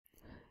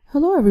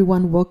Hello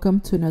everyone,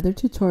 welcome to another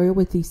tutorial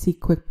with EC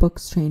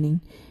QuickBooks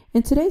Training.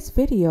 In today's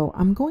video,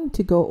 I'm going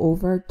to go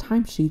over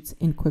timesheets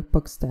in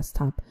QuickBooks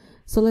Desktop.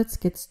 So let's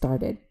get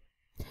started.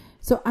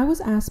 So I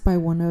was asked by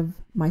one of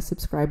my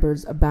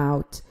subscribers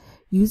about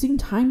using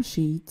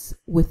timesheets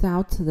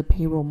without the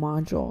payroll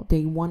module.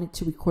 They wanted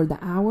to record the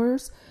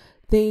hours.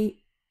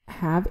 They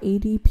have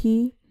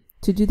ADP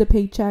to do the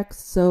paychecks,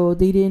 so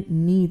they didn't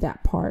need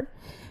that part.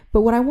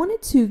 But what I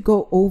wanted to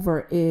go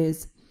over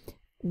is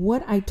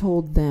what I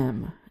told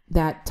them,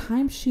 that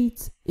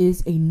timesheets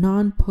is a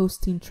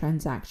non-posting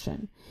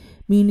transaction,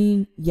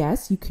 meaning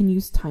yes, you can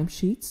use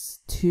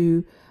timesheets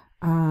to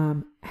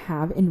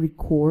have and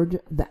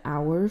record the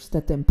hours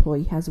that the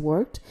employee has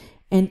worked,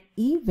 and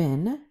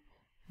even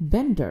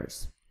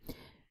vendors.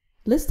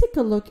 Let's take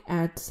a look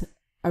at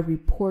a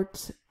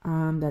report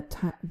that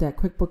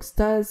QuickBooks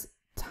does,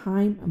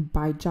 time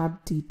by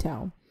job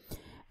detail.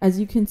 As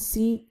you can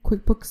see,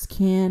 QuickBooks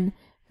can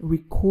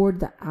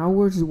record the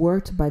hours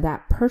worked by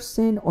that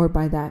person or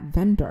by that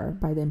vendor,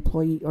 by the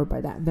employee or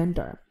by that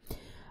vendor.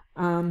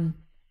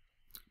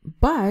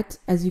 But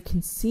as you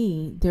can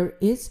see, there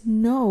is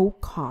no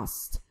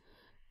cost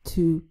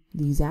to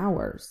these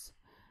hours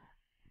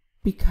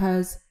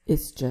because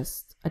it's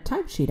just a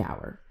timesheet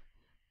hour.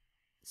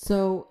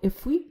 So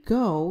if we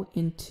go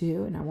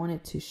into, and I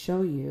wanted to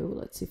show you,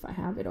 let's see if I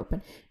have it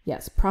open.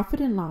 Yes,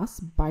 profit and loss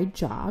by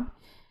job.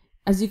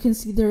 As you can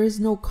see, there is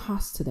no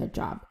cost to that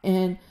job.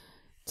 And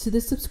to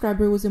this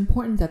subscriber, it was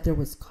important that there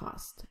was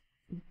cost.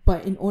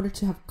 But in order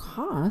to have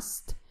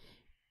cost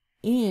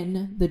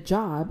in the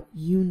job,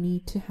 you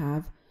need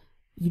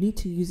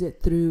to use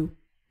it through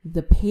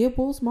the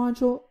payables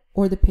module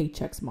or the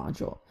paychecks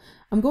module.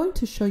 I'm going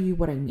to show you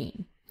what I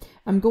mean.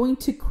 I'm going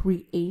to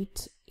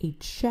create a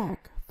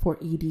check for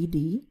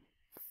EDD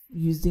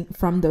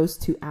from those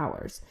 2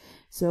 hours.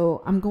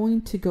 So I'm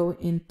going to go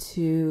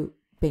into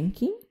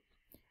banking,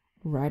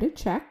 write a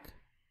check,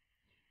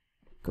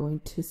 going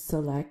to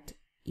select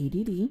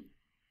EDD,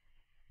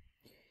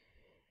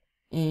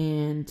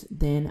 and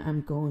then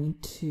I'm going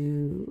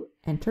to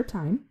enter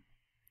time,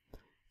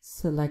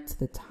 select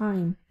the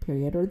time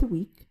period or the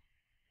week,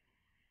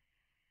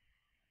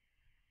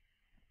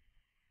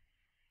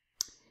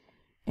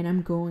 and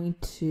I'm going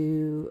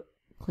to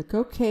click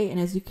OK. And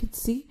as you can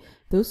see,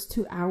 those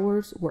 2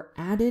 hours were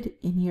added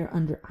in here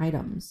under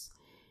items,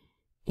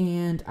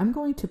 and I'm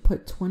going to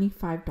put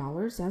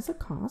 $25 as a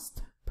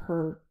cost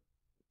per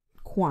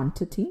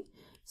quantity.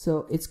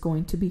 So it's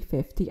going to be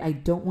 50. I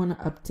don't want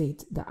to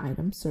update the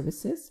item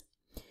services.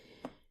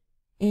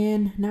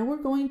 And now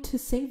we're going to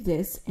save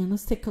this, and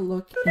let's take a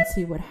look and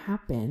see what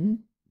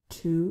happened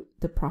to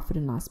the profit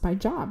and loss by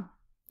job.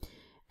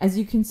 As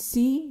you can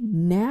see,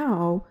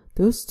 now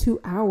those 2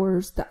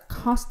 hours, the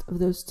cost of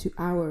those 2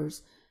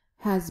 hours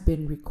has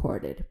been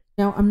recorded.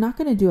 Now I'm not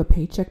going to do a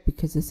paycheck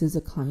because this is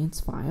a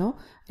client's file.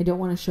 I don't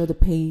want to show the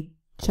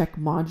paycheck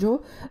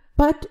module,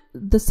 but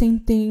the same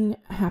thing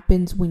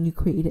happens when you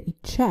create a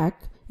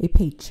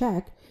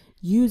paycheck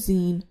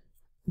using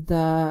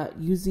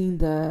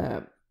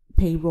the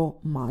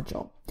payroll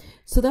module.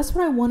 So that's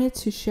what I wanted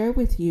to share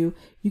with you.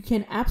 You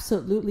can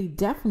absolutely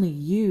definitely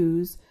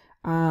use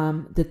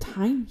the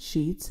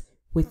timesheets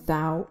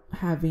without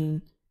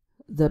having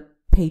the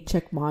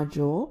paycheck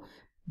module,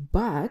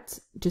 but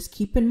just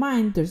keep in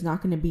mind there's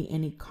not going to be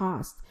any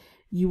cost.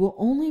 You will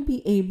only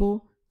be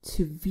able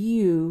to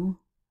view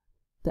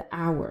the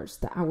hours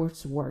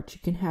worked.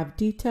 You can have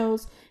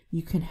details,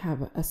 you can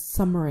have a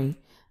summary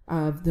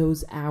of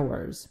those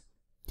hours.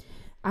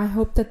 I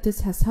hope that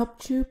this has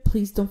helped you.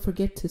 Please don't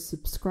forget to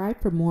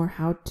subscribe for more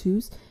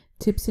how-tos,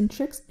 tips and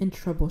tricks, and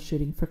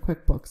troubleshooting for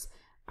QuickBooks.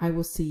 I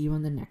will see you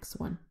on the next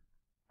one.